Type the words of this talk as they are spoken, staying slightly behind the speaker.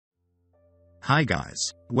Hi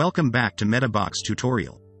guys, welcome back to Metabox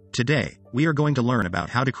tutorial. Today, we are going to learn about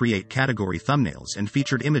how to create category thumbnails and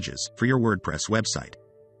featured images for your WordPress website.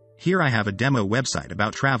 Here I have a demo website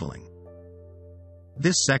about traveling.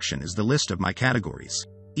 This section is the list of my categories.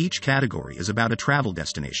 Each category is about a travel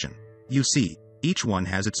destination. You see, each one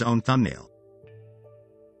has its own thumbnail.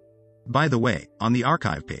 By the way, on the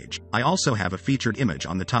archive page, I also have a featured image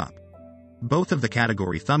on the top. Both of the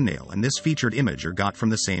category thumbnail and this featured image are got from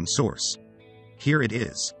the same source. Here it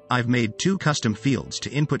is. I've made two custom fields to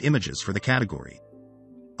input images for the category.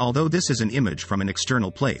 Although this is an image from an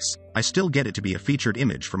external place, I still get it to be a featured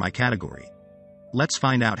image for my category. Let's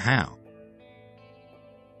find out how.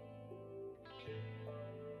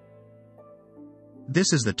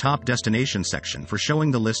 This is the top destination section for showing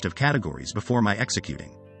the list of categories before my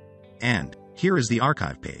executing. And here is the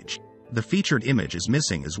archive page. The featured image is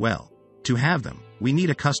missing as well. To have them, we need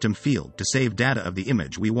a custom field to save data of the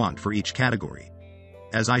image we want for each category.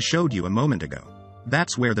 As I showed you a moment ago,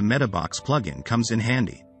 that's where the Metabox plugin comes in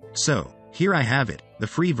handy. So, here I have it, the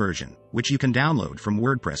free version, which you can download from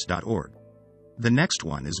WordPress.org. The next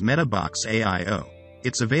one is Metabox AIO.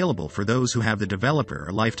 It's available for those who have the developer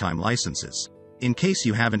or lifetime licenses. In case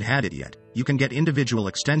you haven't had it yet, you can get individual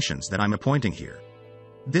extensions that I'm appointing here.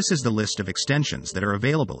 This is the list of extensions that are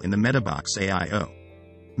available in the Metabox AIO.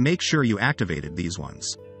 Make sure you activated these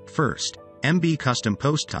ones. First, MB custom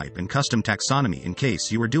post type and custom taxonomy in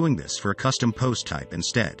case you are doing this for a custom post type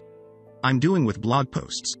instead. I'm doing with blog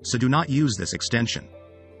posts, so do not use this extension.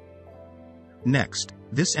 Next,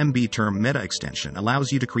 this MB term meta extension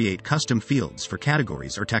allows you to create custom fields for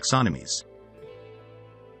categories or taxonomies.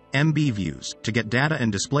 MB views, to get data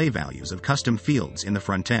and display values of custom fields in the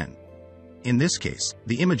front end. In this case,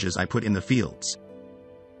 the images I put in the fields.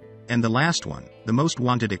 And the last one, the most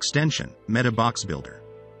wanted extension, Metabox Builder.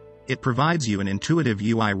 It provides you an intuitive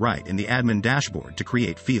UI right in the admin dashboard to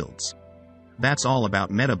create fields. That's all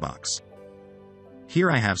about Metabox. Here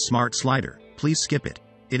I have Smart Slider, please skip it.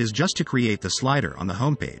 It is just to create the slider on the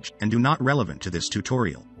homepage and do not relevant to this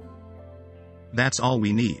tutorial. That's all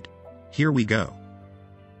we need. Here we go.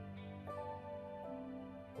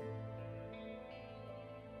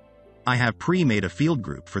 I have pre-made a field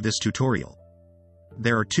group for this tutorial.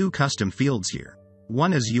 There are two custom fields here.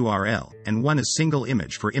 One is URL, and one is single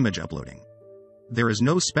image for image uploading. There is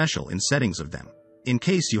no special in settings of them. In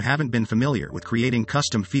case you haven't been familiar with creating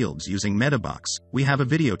custom fields using Metabox, we have a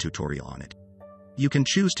video tutorial on it. You can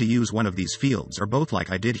choose to use one of these fields or both like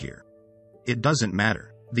I did here. It doesn't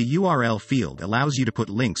matter. The URL field allows you to put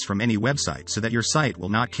links from any website so that your site will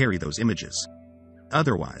not carry those images.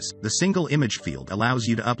 Otherwise, the single image field allows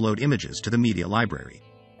you to upload images to the media library.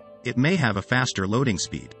 It may have a faster loading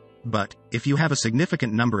speed, but if you have a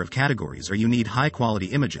significant number of categories or you need high-quality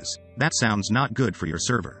images, that sounds not good for your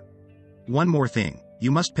server. One more thing,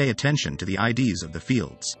 you must pay attention to the IDs of the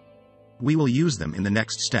fields. We will use them in the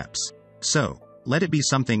next steps. So, let it be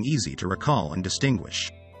something easy to recall and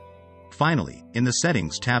distinguish. Finally, in the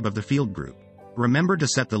Settings tab of the field group, remember to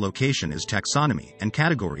set the location as taxonomy and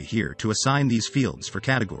category here to assign these fields for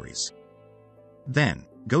categories. Then,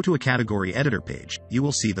 go to a category editor page, you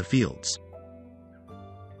will see the fields.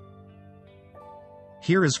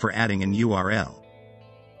 Here is for adding an URL.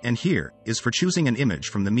 And here is for choosing an image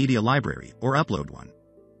from the media library or upload one.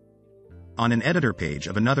 On an editor page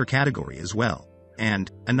of another category as well.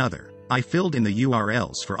 And another. I filled in the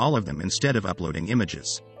URLs for all of them instead of uploading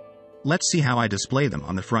images. Let's see how I display them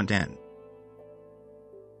on the front end.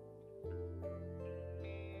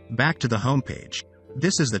 Back to the home page.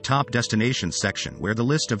 This is the top destination section where the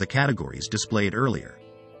list of the categories displayed earlier.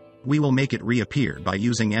 We will make it reappear by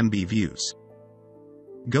using MB views.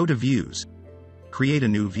 Go to Views. Create a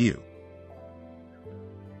new view.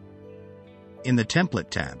 In the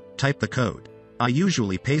Template tab, type the code. I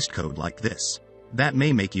usually paste code like this. That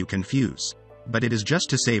may make you confuse, but it is just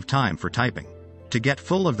to save time for typing. To get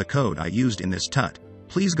full of the code I used in this tut,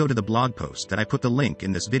 please go to the blog post that I put the link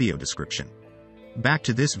in this video description. Back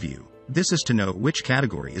to this view. This is to know which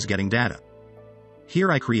category is getting data.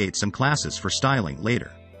 Here I create some classes for styling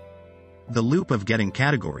later. The loop of getting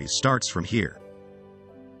categories starts from here.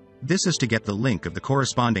 This is to get the link of the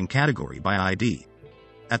corresponding category by ID.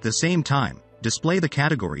 At the same time, display the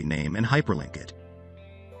category name and hyperlink it.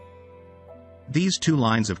 These two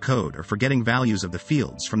lines of code are for getting values of the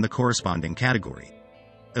fields from the corresponding category.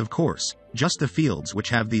 Of course, just the fields which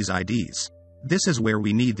have these IDs. This is where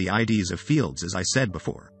we need the IDs of fields as I said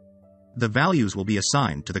before. The values will be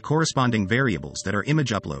assigned to the corresponding variables that are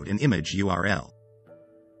image upload and image URL.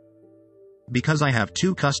 Because I have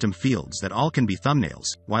two custom fields that all can be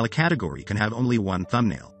thumbnails, while a category can have only one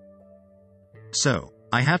thumbnail. So,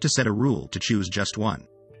 I have to set a rule to choose just one.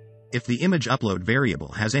 If the image upload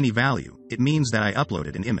variable has any value, it means that I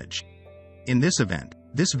uploaded an image. In this event,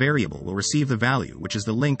 this variable will receive the value which is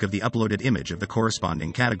the link of the uploaded image of the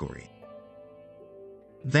corresponding category.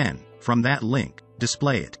 Then, from that link,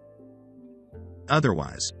 display it.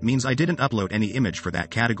 Otherwise, means I didn't upload any image for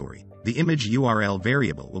that category. The image URL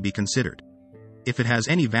variable will be considered. If it has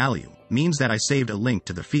any value, means that I saved a link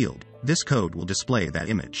to the field. This code will display that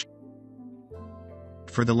image.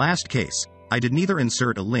 For the last case, I did neither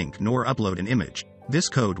insert a link nor upload an image. This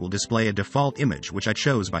code will display a default image which I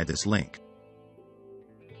chose by this link.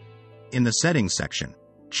 In the settings section,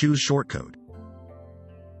 choose shortcode,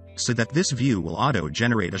 so that this view will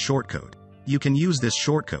auto-generate a shortcode. You can use this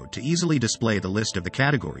shortcode to easily display the list of the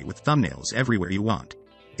category with thumbnails everywhere you want.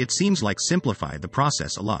 It seems like simplified the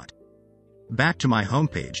process a lot. Back to my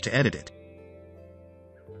homepage to edit it.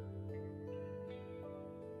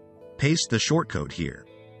 Paste the shortcode here.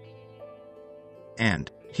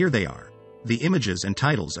 And here they are, the images and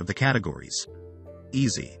titles of the categories.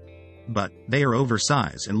 Easy. But they are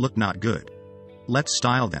oversized and look not good. Let's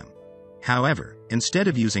style them. However, instead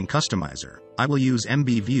of using Customizer, I will use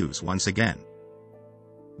MB Views once again.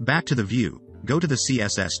 Back to the view, go to the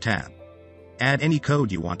CSS tab. Add any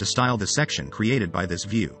code you want to style the section created by this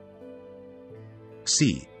view.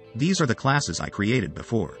 See, these are the classes I created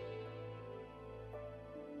before.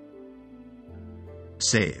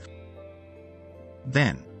 Save.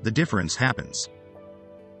 Then, the difference happens.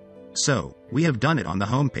 So, we have done it on the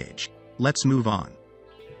home page. Let's move on.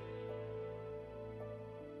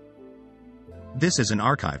 This is an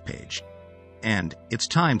archive page. And, it's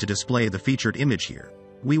time to display the featured image here.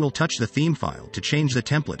 We will touch the theme file to change the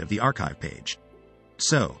template of the archive page.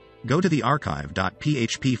 So, go to the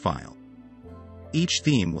archive.php file. Each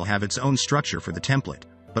theme will have its own structure for the template,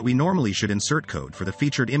 but we normally should insert code for the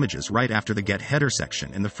featured images right after the get header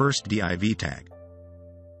section in the first div tag.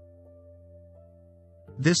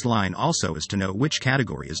 This line also is to know which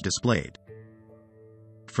category is displayed.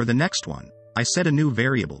 For the next one, I set a new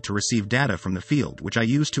variable to receive data from the field which I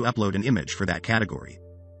use to upload an image for that category.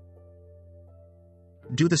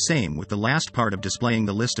 Do the same with the last part of displaying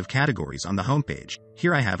the list of categories on the homepage.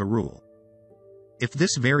 Here I have a rule. If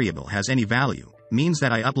this variable has any value, means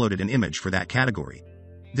that I uploaded an image for that category.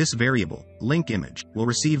 This variable, link image, will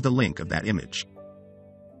receive the link of that image.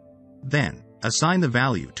 Then, assign the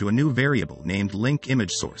value to a new variable named link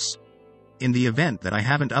image source. In the event that I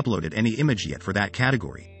haven't uploaded any image yet for that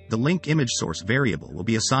category, the link image source variable will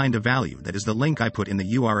be assigned a value that is the link I put in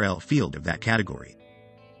the URL field of that category.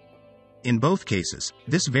 In both cases,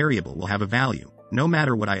 this variable will have a value, no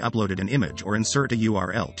matter what I uploaded an image or insert a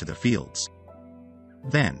URL to the fields.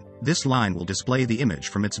 Then, this line will display the image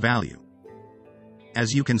from its value.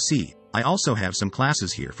 As you can see, I also have some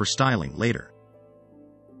classes here for styling later.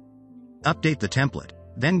 Update the template,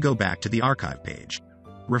 then go back to the archive page.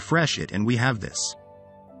 Refresh it and we have this.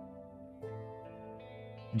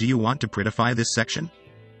 Do you want to prettify this section?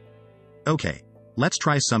 Okay, let's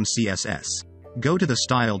try some CSS. Go to the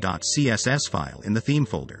style.css file in the theme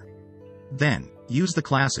folder. Then, use the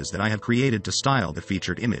classes that I have created to style the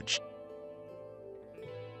featured image.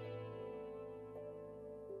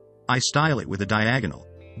 I style it with a diagonal.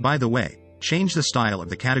 By the way, change the style of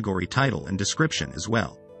the category title and description as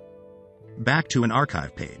well. Back to an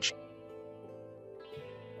archive page.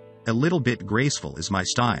 A little bit graceful is my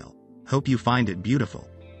style. Hope you find it beautiful.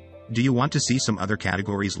 Do you want to see some other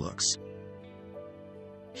categories looks?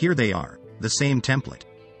 Here they are, the same template.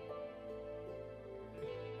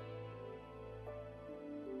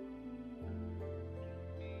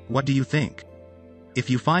 What do you think? If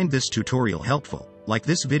you find this tutorial helpful, like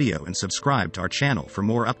this video and subscribe to our channel for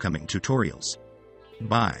more upcoming tutorials.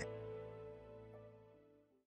 Bye.